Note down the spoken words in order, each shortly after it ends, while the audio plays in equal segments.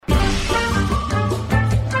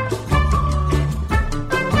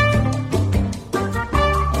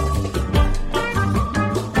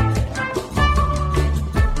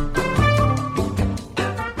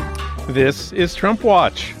This is Trump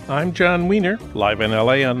Watch. I'm John Wiener, live in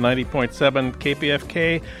LA on 90.7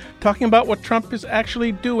 KPFK, talking about what Trump is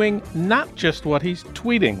actually doing, not just what he's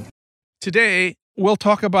tweeting. Today, we'll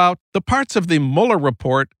talk about the parts of the Mueller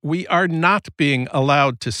report we are not being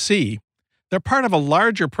allowed to see. They're part of a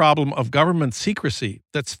larger problem of government secrecy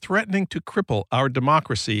that's threatening to cripple our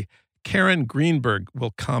democracy. Karen Greenberg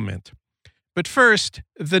will comment. But first,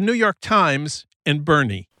 the New York Times and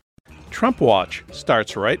Bernie. Trump Watch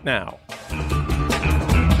starts right now.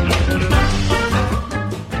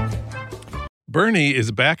 Bernie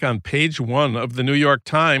is back on page one of the New York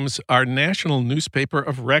Times, our national newspaper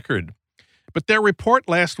of record. But their report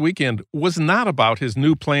last weekend was not about his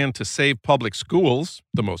new plan to save public schools,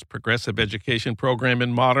 the most progressive education program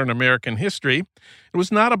in modern American history. It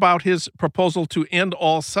was not about his proposal to end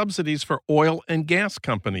all subsidies for oil and gas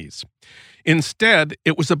companies. Instead,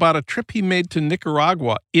 it was about a trip he made to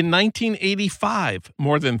Nicaragua in 1985,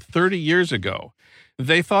 more than 30 years ago.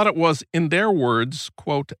 They thought it was, in their words,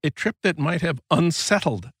 quote, a trip that might have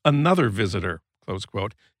unsettled another visitor, close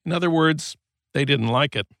quote. In other words, they didn't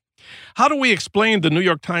like it. How do we explain the New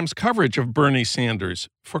York Times coverage of Bernie Sanders?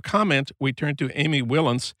 For comment, we turn to Amy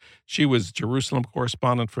Willans. She was Jerusalem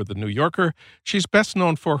correspondent for The New Yorker. She's best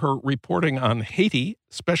known for her reporting on Haiti,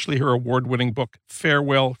 especially her award-winning book,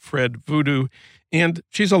 Farewell, Fred Voodoo. And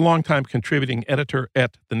she's a longtime contributing editor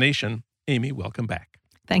at The Nation. Amy, welcome back.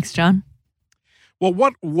 Thanks, John. Well,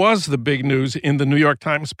 what was the big news in the New York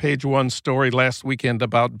Times page one story last weekend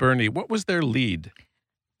about Bernie? What was their lead?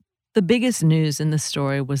 The biggest news in the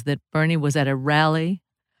story was that Bernie was at a rally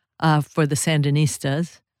for the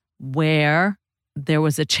Sandinistas where there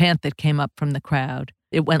was a chant that came up from the crowd.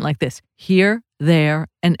 It went like this: here, there,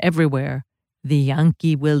 and everywhere, the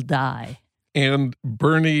Yankee will die. And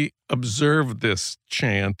Bernie observed this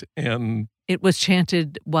chant, and it was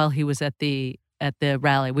chanted while he was at the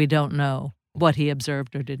rally. We don't know what he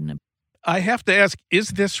observed or didn't. I have to ask,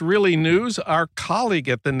 is this really news? Our colleague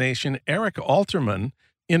at The Nation, Eric Alterman,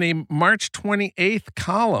 in a March 28th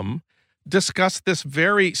column, discussed this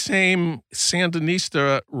very same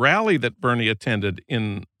Sandinista rally that Bernie attended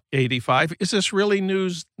in 85. Is this really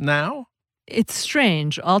news now? It's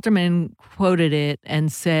strange. Alterman quoted it and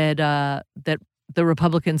said that the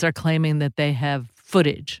Republicans are claiming that they have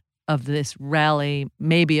footage of this rally,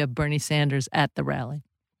 maybe of Bernie Sanders at the rally.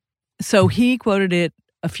 So he quoted it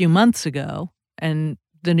a few months ago, and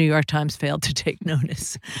the New York Times failed to take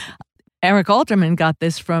notice. Eric Alterman got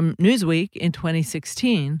this from Newsweek in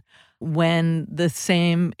 2016 when the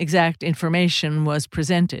same exact information was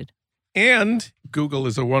presented. And Google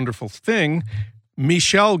is a wonderful thing.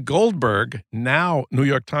 Michelle Goldberg, now New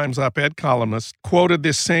York Times op-ed columnist, quoted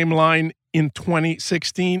this same line in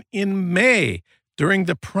 2016 in May during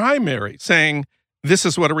the primary, saying, this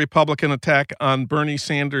is what a Republican attack on Bernie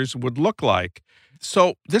Sanders would look like.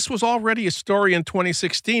 So this was already a story in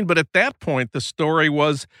 2016, but at that point, the story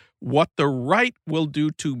was what the right will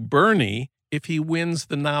do to Bernie if he wins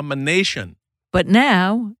the nomination. But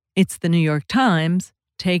now it's the New York Times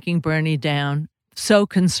taking Bernie down. So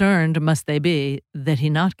concerned must they be that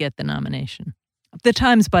he not get the nomination. The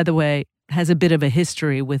Times, by the way, has a bit of a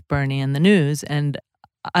history with Bernie in the news, and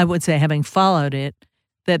I would say, having followed it,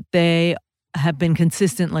 that they have been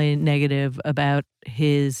consistently negative about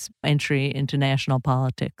his entry into national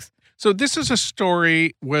politics. So this is a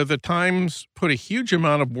story where the Times put a huge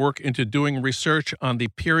amount of work into doing research on the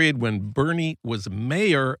period when Bernie was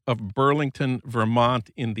mayor of Burlington, Vermont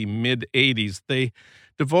in the mid-'80s. They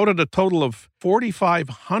devoted a total of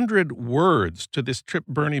 4,500 words to this trip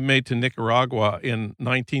Bernie made to Nicaragua in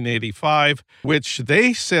 1985, which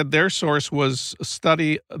they said their source was a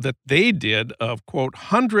study that they did of, quote,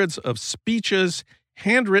 hundreds of speeches,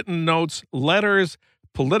 handwritten notes, letters,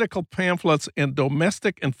 political pamphlets, and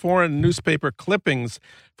domestic and foreign newspaper clippings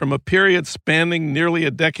from a period spanning nearly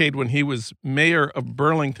a decade when he was mayor of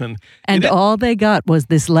Burlington. And all they got was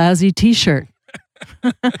this lousy T-shirt.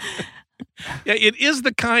 Yeah, it is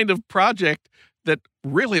the kind of project that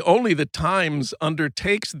really only the Times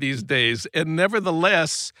undertakes these days. And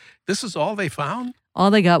nevertheless, this is all they found?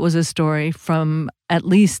 All they got was a story from at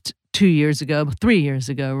least 2 years ago, 3 years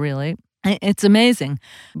ago, really. It's amazing.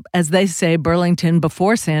 As they say, Burlington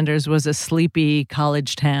before Sanders was a sleepy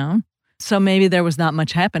college town. So maybe there was not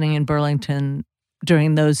much happening in Burlington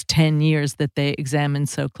during those 10 years that they examined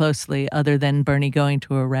so closely, other than Bernie going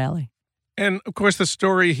to a rally. And of course, the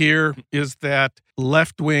story here is that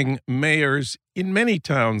left-wing mayors in many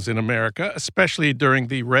towns in America, especially during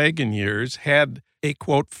the Reagan years, had a,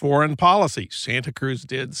 quote, foreign policy. Santa Cruz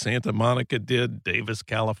did, Santa Monica did, Davis,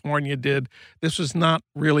 California did. This was not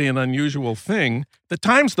really an unusual thing. The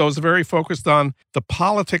Times, though, is very focused on the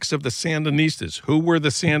politics of the Sandinistas. Who were the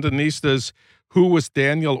Sandinistas? Who was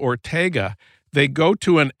Daniel Ortega? They go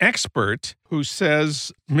to an expert who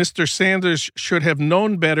says Mr. Sanders should have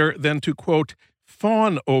known better than to, quote,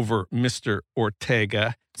 fawn over Mr.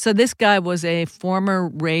 Ortega. So this guy was a former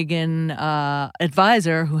Reagan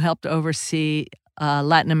advisor who helped oversee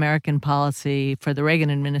Latin American policy for the Reagan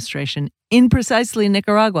administration in precisely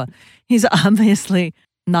Nicaragua. He's obviously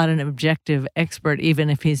not an objective expert, even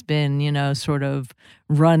if he's been, sort of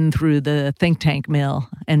run through the think tank mill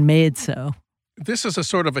and made so. This is a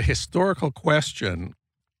sort of a historical question.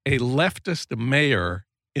 A leftist mayor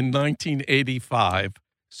in 1985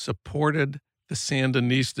 supported the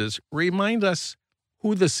Sandinistas. Remind us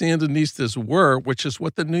who the Sandinistas were, which is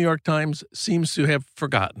what the New York Times seems to have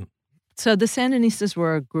forgotten. So the Sandinistas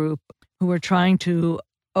were a group who were trying to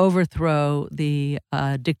overthrow the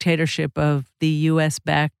dictatorship of the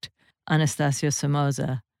U.S.-backed Anastasio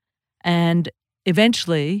Somoza. And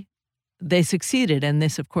eventually they succeeded, and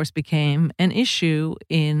this, of course, became an issue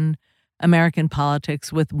in American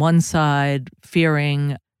politics, with one side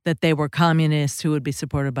fearing that they were communists who would be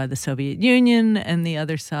supported by the Soviet Union, and the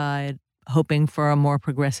other side hoping for a more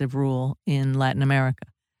progressive rule in Latin America.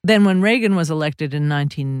 Then when Reagan was elected in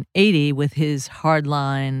 1980 with his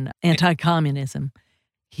hardline anti-communism,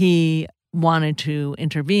 he wanted to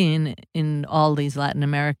intervene in all these Latin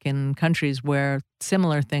American countries where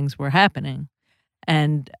similar things were happening.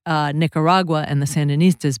 And Nicaragua and the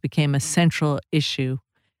Sandinistas became a central issue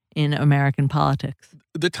in American politics.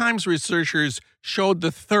 The Times researchers showed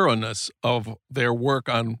the thoroughness of their work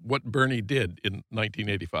on what Bernie did in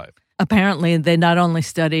 1985. Apparently, they not only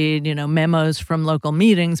studied, memos from local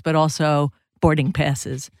meetings, but also boarding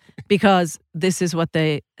passes, because this is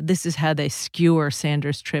how they skewer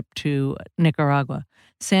Sanders' trip to Nicaragua.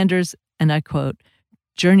 Sanders, and I quote,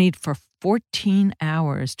 journeyed for 14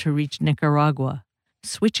 hours to reach Nicaragua,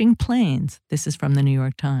 switching planes, this is from the New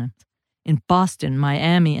York Times, in Boston,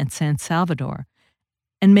 Miami, and San Salvador,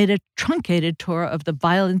 and made a truncated tour of the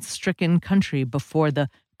violence-stricken country before the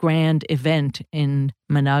grand event in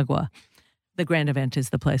Managua. The grand event is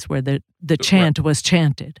the place where the chant was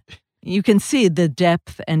chanted. You can see the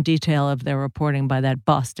depth and detail of their reporting by that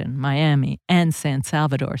Boston, Miami, and San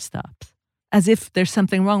Salvador stops. As if there's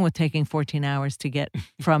something wrong with taking 14 hours to get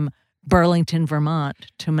from Burlington, Vermont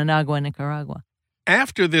to Managua, Nicaragua.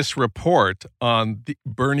 After this report on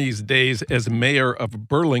Bernie's days as mayor of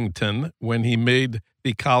Burlington, when he made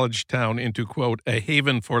the college town into, quote, a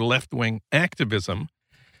haven for left-wing activism,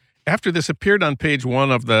 after this appeared on page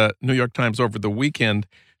 1 of the New York Times over the weekend,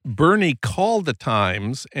 Bernie called the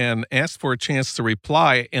Times and asked for a chance to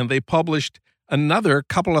reply, and they published another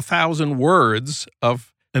couple of thousand words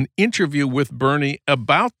of an interview with Bernie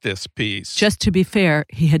about this piece. Just to be fair,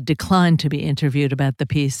 he had declined to be interviewed about the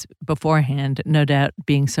piece beforehand, no doubt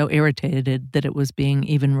being so irritated that it was being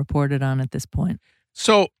even reported on at this point.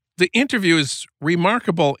 So the interview is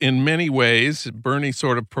remarkable in many ways. Bernie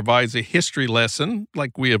sort of provides a history lesson,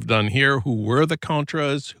 like we have done here. Who were the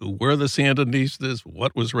Contras? Who were the Sandinistas?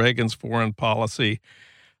 What was Reagan's foreign policy?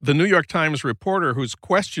 The New York Times reporter who's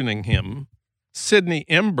questioning him, Sidney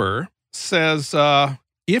Ember, says,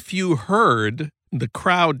 if you heard the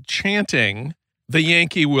crowd chanting, "The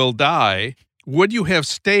Yankee will die," would you have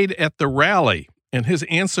stayed at the rally? And his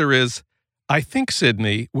answer is, I think,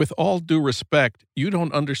 Sidney, with all due respect, you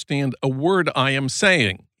don't understand a word I am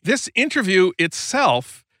saying. This interview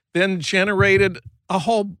itself then generated a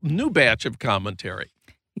whole new batch of commentary.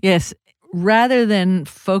 Yes, rather than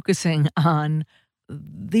focusing on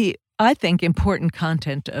the, I think, important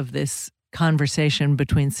content of this conversation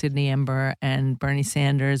between Sidney Ember and Bernie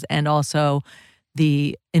Sanders, and also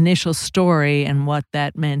the initial story and what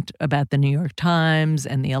that meant about the New York Times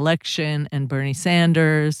and the election and Bernie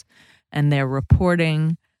Sanders and their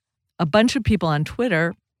reporting, a bunch of people on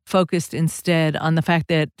Twitter focused instead on the fact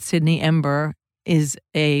that Sidney Ember is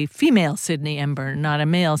a female Sidney Ember, not a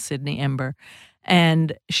male Sidney Ember.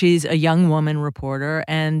 And she's a young woman reporter,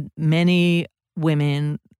 and many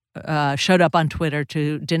women showed up on Twitter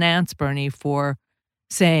to denounce Bernie for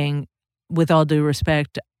saying, with all due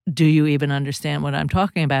respect, do you even understand what I'm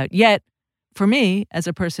talking about? Yet, for me, as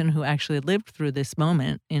a person who actually lived through this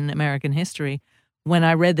moment in American history, when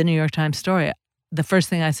I read the New York Times story, the first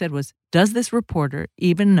thing I said was, does this reporter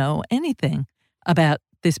even know anything about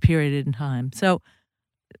this period in time? So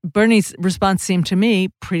Bernie's response seemed to me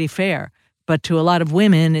pretty fair. But to a lot of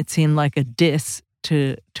women, it seemed like a diss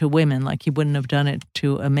to women, like he wouldn't have done it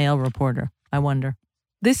to a male reporter, I wonder.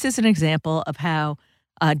 This is an example of how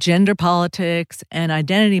gender politics and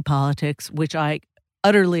identity politics, which I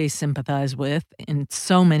utterly sympathize with in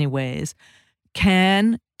so many ways,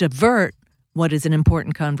 can divert what is an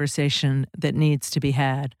important conversation that needs to be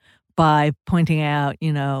had by pointing out,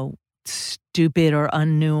 stupid or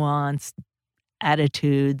unnuanced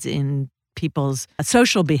attitudes in people's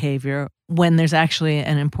social behavior when there's actually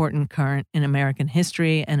an important current in American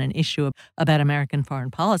history and an issue about American foreign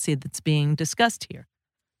policy that's being discussed here.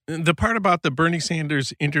 The part about the Bernie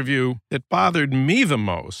Sanders interview that bothered me the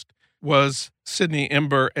most was Sidney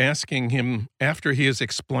Ember asking him, after he has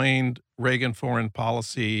explained Reagan foreign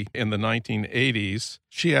policy in the 1980s,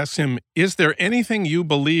 she asked him, is there anything you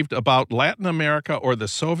believed about Latin America or the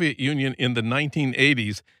Soviet Union in the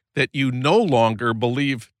 1980s that you no longer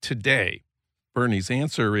believe today? Bernie's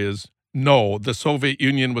answer is, no, the Soviet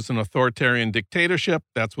Union was an authoritarian dictatorship.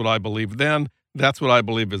 That's what I believed then. That's what I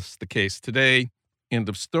believe is the case today. End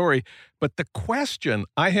of story. But the question,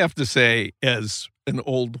 I have to say, as an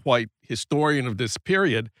old white historian of this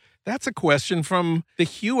period, that's a question from the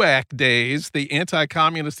HUAC days, the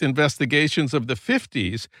anti-communist investigations of the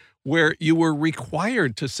 50s, where you were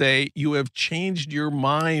required to say you have changed your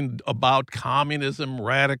mind about communism,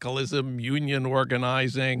 radicalism, union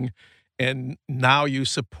organizing, and now you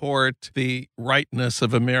support the rightness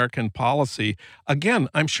of American policy. Again,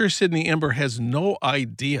 I'm sure Sidney Ember has no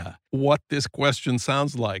idea what this question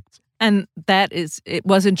sounds like. And it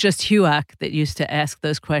wasn't just HUAC that used to ask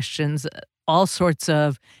those questions. All sorts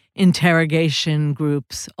of interrogation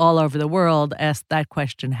groups all over the world asked that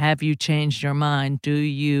question. Have you changed your mind? Do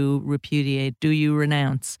you repudiate? Do you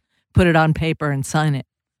renounce? Put it on paper and sign it.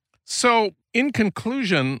 So, in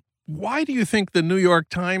conclusion, why do you think the New York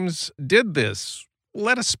Times did this?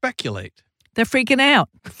 Let us speculate. They're freaking out.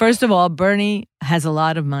 First of all, Bernie has a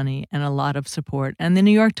lot of money and a lot of support, and the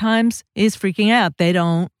New York Times is freaking out. They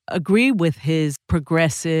don't agree with his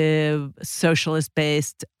progressive,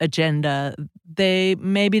 socialist-based agenda. They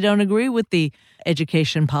maybe don't agree with the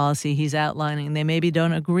education policy he's outlining. They maybe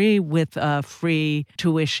don't agree with free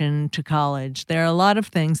tuition to college. There are a lot of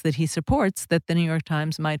things that he supports that the New York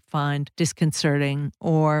Times might find disconcerting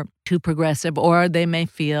or too progressive, or they may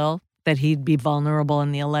feel that he'd be vulnerable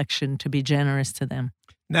in the election to be generous to them.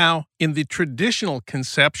 Now, in the traditional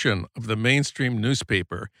conception of the mainstream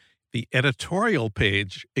newspaper, the editorial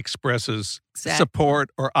page expresses support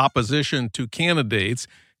or opposition to candidates,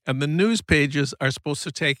 and the news pages are supposed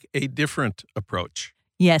to take a different approach.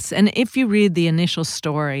 Yes, and if you read the initial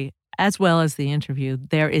story as well as the interview,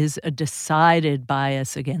 there is a decided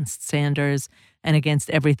bias against Sanders and against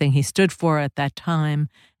everything he stood for at that time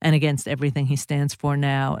and against everything he stands for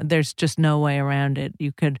now. There's just no way around it.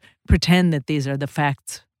 You could pretend that these are the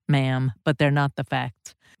facts, ma'am, but they're not the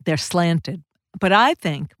facts. They're slanted. But I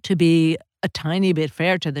think, to be a tiny bit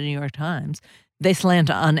fair to the New York Times, they slant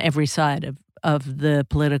on every side of the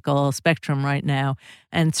political spectrum right now.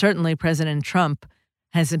 And certainly President Trump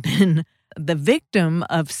has been the victim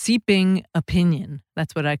of seeping opinion.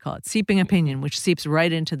 That's what I call it, seeping opinion, which seeps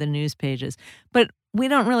right into the news pages. But we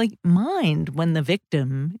don't really mind when the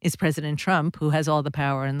victim is President Trump, who has all the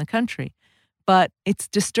power in the country. But it's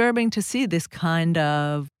disturbing to see this kind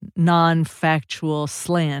of non-factual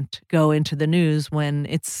slant go into the news when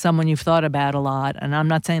it's someone you've thought about a lot. And I'm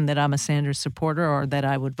not saying that I'm a Sanders supporter or that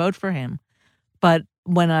I would vote for him. But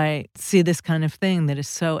when I see this kind of thing that is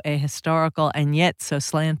so ahistorical and yet so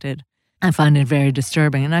slanted, I find it very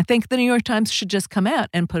disturbing. And I think the New York Times should just come out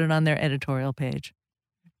and put it on their editorial page.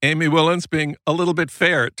 Amy Willens being a little bit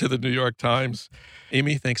fair to the New York Times.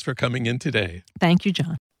 Amy, thanks for coming in today. Thank you,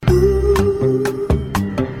 John.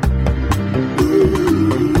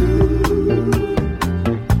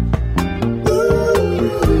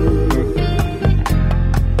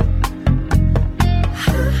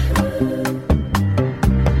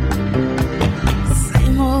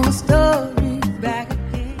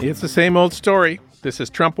 It's the same old story. This is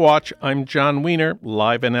Trump Watch. I'm John Wiener,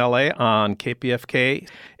 live in LA on KPFK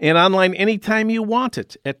and online anytime you want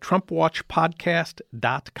it at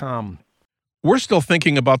TrumpWatchPodcast.com. We're still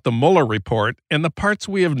thinking about the Mueller report and the parts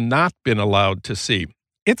we have not been allowed to see.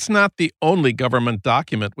 It's not the only government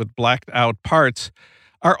document with blacked out parts.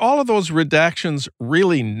 Are all of those redactions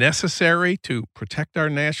really necessary to protect our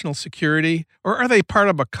national security, or are they part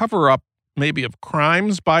of a cover-up maybe of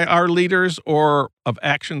crimes by our leaders or of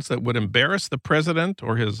actions that would embarrass the president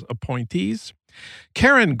or his appointees?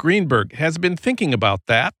 Karen Greenberg has been thinking about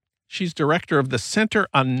that. She's director of the Center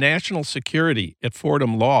on National Security at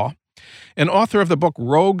Fordham Law and author of the book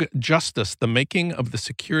Rogue Justice, The Making of the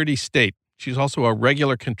Security State. She's also a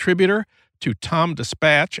regular contributor to Tom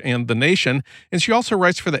Dispatch and The Nation, and she also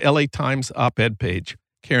writes for the LA Times op-ed page.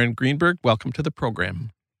 Karen Greenberg, welcome to the program.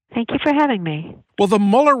 Thank you for having me. Well, the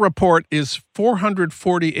Mueller report is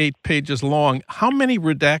 448 pages long. How many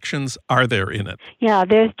redactions are there in it? Yeah,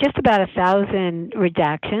 there's just about 1,000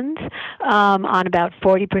 redactions on about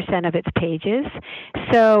 40% of its pages.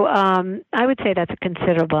 So I would say that's a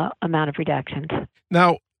considerable amount of redactions.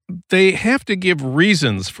 Now, they have to give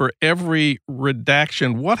reasons for every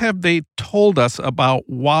redaction. What have they told us about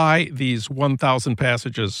why these 1,000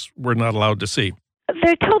 passages we're not allowed to see?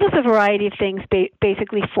 They told us a variety of things,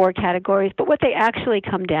 basically 4 categories, but what they actually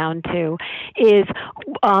come down to is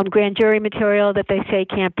grand jury material that they say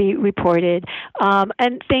can't be reported,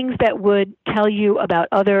 and things that would tell you about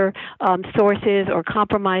other sources or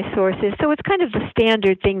compromised sources. So it's kind of the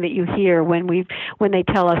standard thing that you hear when they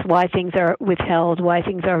tell us why things are withheld, why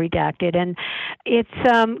things are redacted. And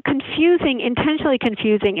it's confusing, intentionally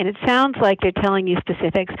confusing, and it sounds like they're telling you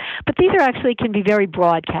specifics, but these are actually can be very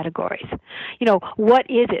broad categories. You know, what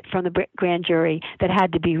is it from the grand jury that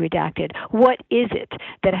had to be redacted? What is it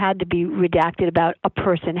that had to be redacted about a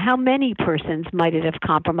person? How many persons might it have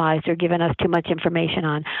compromised or given us too much information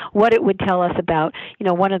on? What it would tell us about, you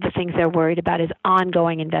know, one of the things they're worried about is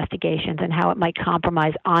ongoing investigations and how it might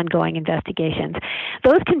compromise ongoing investigations.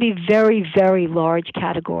 Those can be very, very large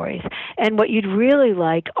categories. And what you'd really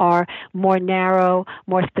like are more narrow,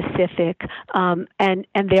 more specific, and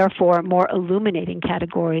therefore more illuminating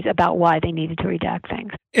categories about why they needed to redact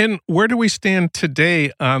things. And where do we stand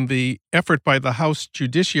today on the effort by the House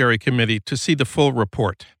Judiciary Committee to see the full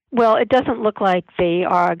report? Well, it doesn't look like they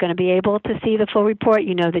are going to be able to see the full report.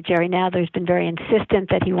 You know that Jerry Nadler's been very insistent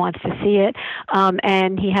that he wants to see it,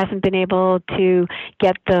 and he hasn't been able to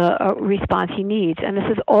get the response he needs. And this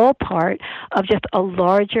is all part of just a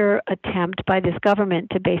larger attempt by this government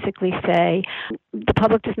to basically say the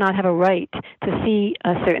public does not have a right to see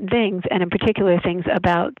certain things, and in particular things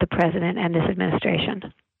about the president and this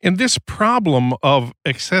administration. And this problem of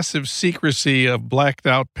excessive secrecy of blacked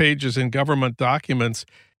out pages in government documents,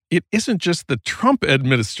 it isn't just the Trump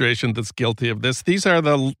administration that's guilty of this. These are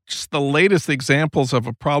the latest examples of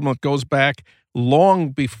a problem that goes back long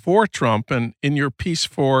before Trump. And in your piece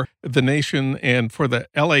for The Nation and for the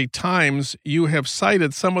LA Times, you have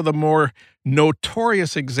cited some of the more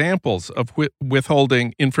notorious examples of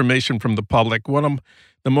withholding information from the public. One of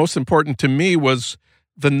the most important to me was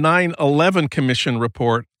the 9/11 Commission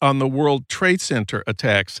report on the World Trade Center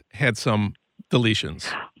attacks had some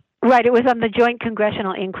deletions. Right. It was on the Joint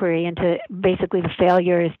Congressional Inquiry into basically the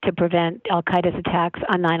failures to prevent al-Qaeda's attacks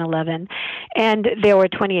on 9/11. And there were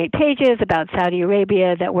 28 pages about Saudi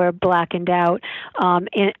Arabia that were blackened out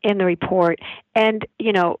in the report. And,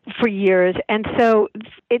 you know, for years. And so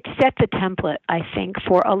it set the template, I think,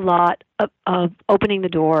 for a lot of opening the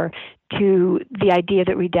door to the idea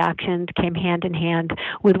that redactions came hand in hand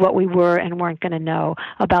with what we were and weren't going to know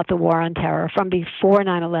about the war on terror from before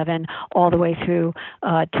 9/11 all the way through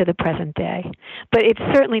to the present day. But it's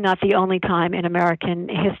certainly not the only time in American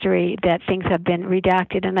history that things have been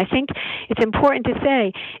redacted. And I think it's important to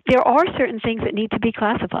say there are certain things that need to be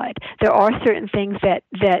classified. There are certain things that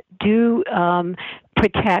do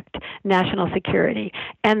protect national security.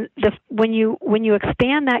 And when you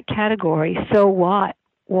expand that category so wide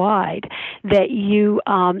that you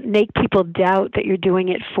make people doubt that you're doing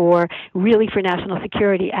it for national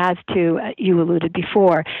security, as to you alluded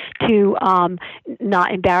before, to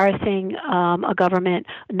not embarrassing a government,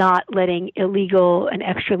 not letting illegal and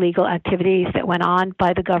extra legal activities that went on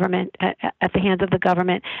by the government at the hands of the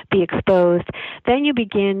government be exposed, then you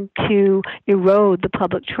begin to erode the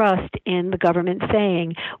public trust in the government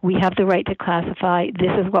saying we have the right to classify,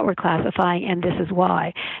 this is what we're classifying, and this is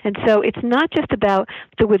why. And so it's not just about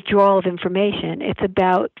the withdrawal of information. It's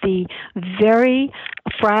about the very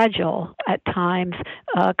fragile, at times,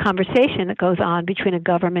 conversation that goes on between a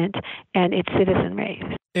government and its citizenry.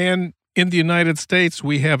 And in the United States,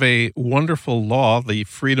 we have a wonderful law, the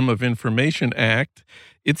Freedom of Information Act.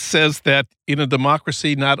 It says that in a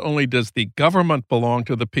democracy, not only does the government belong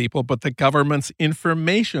to the people, but the government's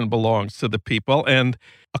information belongs to the people. And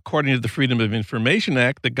according to the Freedom of Information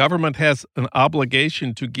Act, the government has an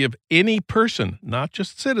obligation to give any person, not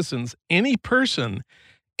just citizens, any person,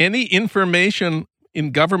 any information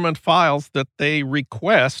in government files that they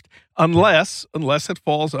request, unless it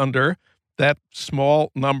falls under that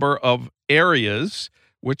small number of areas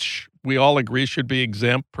which we all agree should be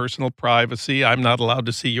exempt: personal privacy, I'm not allowed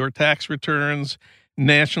to see your tax returns;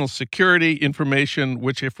 national security information,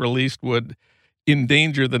 which if released would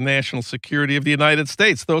endanger the national security of the United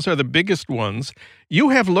States. Those are the biggest ones. You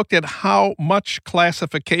have looked at how much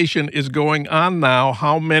classification is going on now,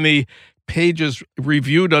 how many pages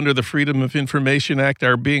reviewed under the Freedom of Information Act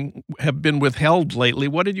have been withheld lately.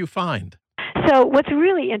 What did you find? So what's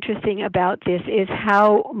really interesting about this is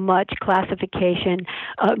how much classification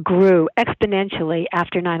grew exponentially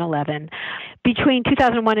after 9/11. Between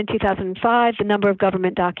 2001 and 2005, the number of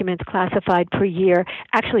government documents classified per year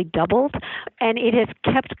actually doubled, and it has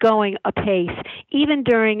kept going apace even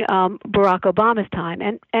during Barack Obama's time.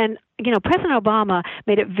 And President Obama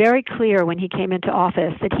made it very clear when he came into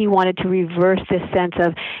office that he wanted to reverse this sense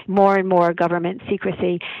of more and more government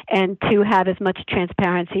secrecy and to have as much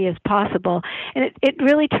transparency as possible. And it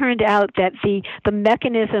really turned out that the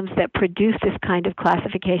mechanisms that produce this kind of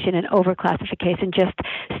classification and overclassification just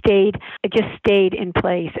stayed in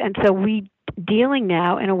place. And so we dealing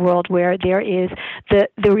now in a world where there is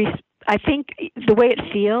I think the way it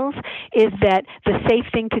feels is that the safe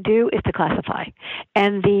thing to do is to classify,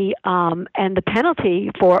 and the penalty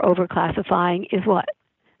for overclassifying is what?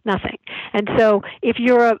 Nothing. And so if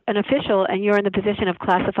you're an official and you're in the position of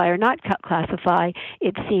classify or not classify,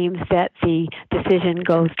 it seems that the decision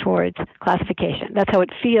goes towards classification. That's how it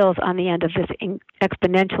feels on the end of this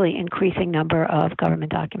exponentially increasing number of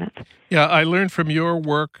government documents. Yeah, I learned from your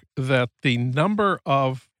work that the number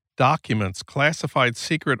of documents classified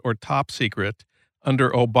secret or top secret under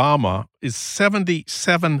Obama is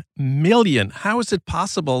 77 million. How is it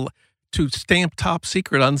possible to stamp top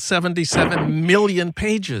secret on 77 million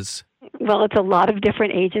pages? Well, it's a lot of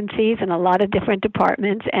different agencies and a lot of different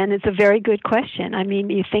departments, and it's a very good question. I mean,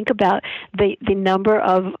 you think about the number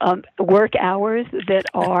of work hours that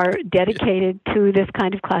are dedicated to this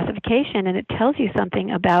kind of classification, and it tells you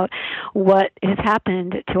something about what has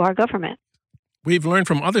happened to our government. We've learned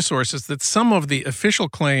from other sources that some of the official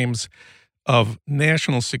claims of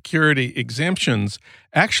national security exemptions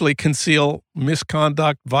actually conceal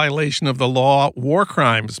misconduct, violation of the law, war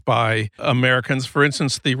crimes by Americans. For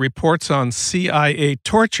instance, the reports on CIA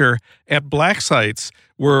torture at black sites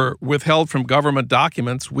were withheld from government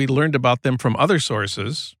documents. We learned about them from other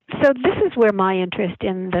sources. So this is where my interest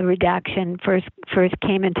in the redaction first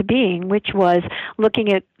came into being, which was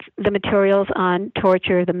looking at the materials on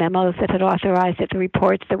torture, the memos that had authorized it, the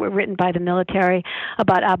reports that were written by the military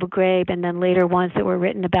about Abu Ghraib, and then later ones that were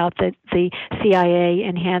written about the CIA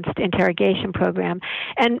enhanced interrogation program.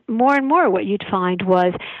 And more what you'd find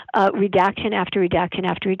was redaction after redaction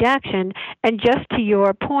after redaction. And just to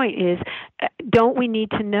your point is, don't we need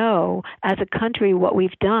to know as a country what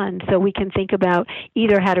we've done so we can think about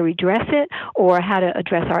either how to redress it or how to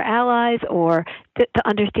address our allies or to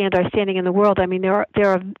understand our standing in the world? I mean, there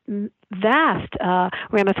are vast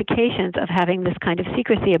ramifications of having this kind of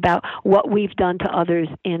secrecy about what we've done to others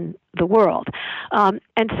in the world.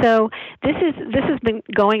 And so this has been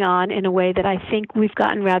going on in a way that I think we've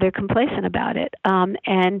gotten rather complacent about it.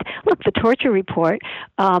 And look, the torture report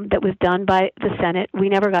that was done by the Senate, we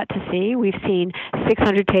never got to see. We've seen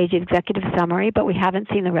 600-page executive summary, but we haven't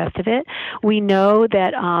seen the rest of it. We know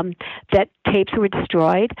that that tapes were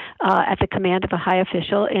destroyed at the command of a high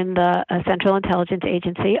official in the Central Intelligence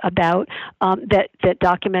Agency about that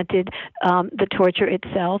documented the torture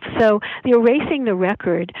itself. So the erasing the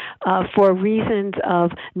record for reasons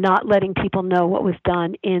of not letting people know what was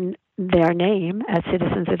done in their name as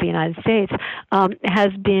citizens of the United States has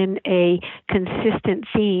been a consistent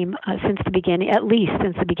theme since the beginning, at least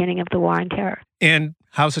since the beginning of the War on Terror. And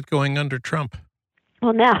how's it going under Trump?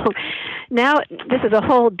 Well, now this is a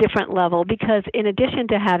whole different level because in addition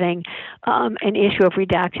to having an issue of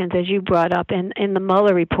redactions, as you brought up in the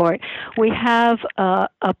Mueller report, we have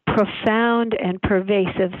a profound and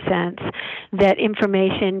pervasive sense that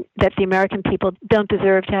the American people don't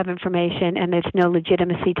deserve to have information and there's no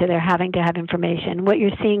legitimacy to their having to have information. What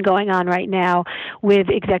you're seeing going on right now with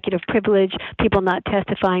executive privilege, people not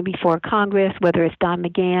testifying before Congress, whether it's Don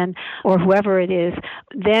McGahn or whoever it is,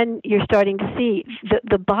 then you're starting to see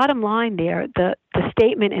the bottom line there, the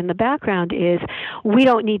statement in the background is we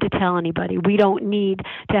don't need to tell anybody. We don't need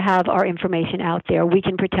to have our information out there. We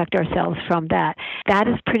can protect ourselves from that. That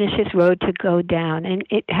is a pernicious road to go down, and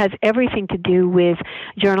it has everything to do with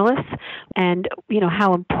journalists and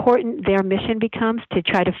how important their mission becomes to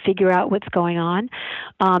try to figure out what's going on.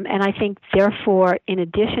 And I think, therefore, in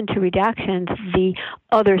addition to redactions, the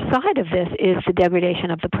other side of this is the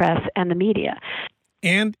degradation of the press and the media.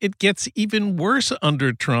 And it gets even worse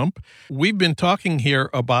under Trump. We've been talking here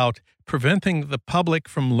about preventing the public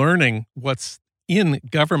from learning what's in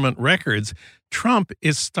government records. Trump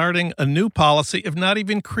is starting a new policy of not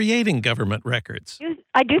even creating government records.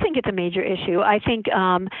 I do think it's a major issue. I think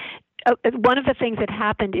one of the things that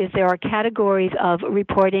happened is there are categories of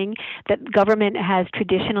reporting that government has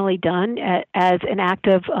traditionally done as an act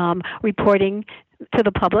of reporting to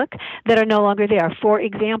the public that are no longer there. For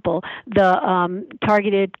example, the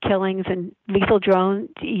targeted killings and lethal drone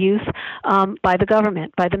use by the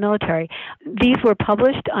government, by the military. These were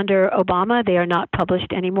published under Obama. They are not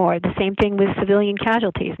published anymore. The same thing with civilian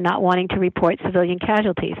casualties, not wanting to report civilian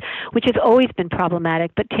casualties, which has always been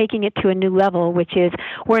problematic, but taking it to a new level, which is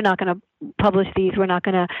we're not going to publish these, we're not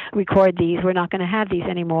going to record these, we're not going to have these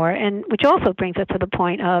anymore. And which also brings us to the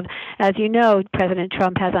point of, as you know, President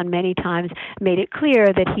Trump has on many times made it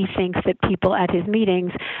clear that he thinks that people at his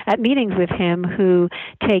meetings with him who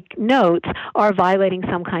take notes are violating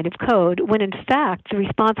some kind of code, when in fact the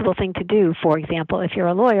responsible thing to do, for example, if you're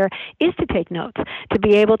a lawyer, is to take notes, to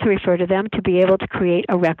be able to refer to them, to be able to create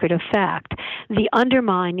a record of fact. The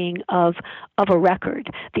undermining of a record,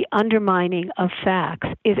 the undermining of facts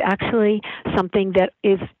is actually something that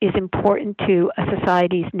is important to a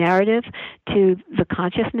society's narrative, to the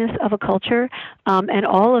consciousness of a culture, and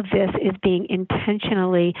all of this is being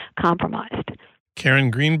intentionally compromised.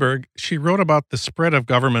 Karen Greenberg, she wrote about the spread of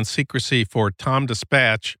government secrecy for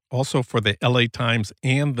TomDispatch, also for the LA Times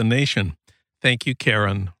and The Nation. Thank you,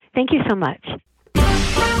 Karen. Thank you so much.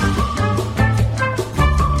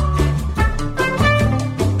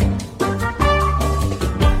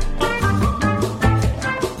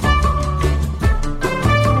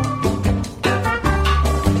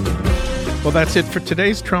 Well, that's it for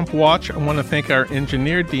today's Trump Watch. I want to thank our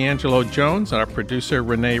engineer, D'Angelo Jones, our producer,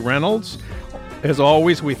 Renee Reynolds. As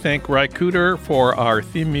always, we thank Ry Cooter for our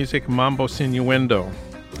theme music, Mambo Sinuendo.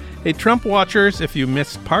 Hey, Trump Watchers, if you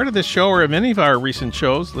missed part of this show or of any of our recent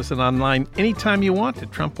shows, listen online anytime you want at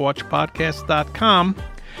TrumpWatchPodcast.com.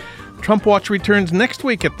 Trump Watch returns next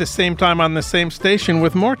week at the same time on the same station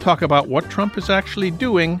with more talk about what Trump is actually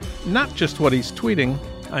doing, not just what he's tweeting.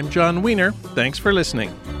 I'm John Wiener. Thanks for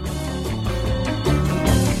listening.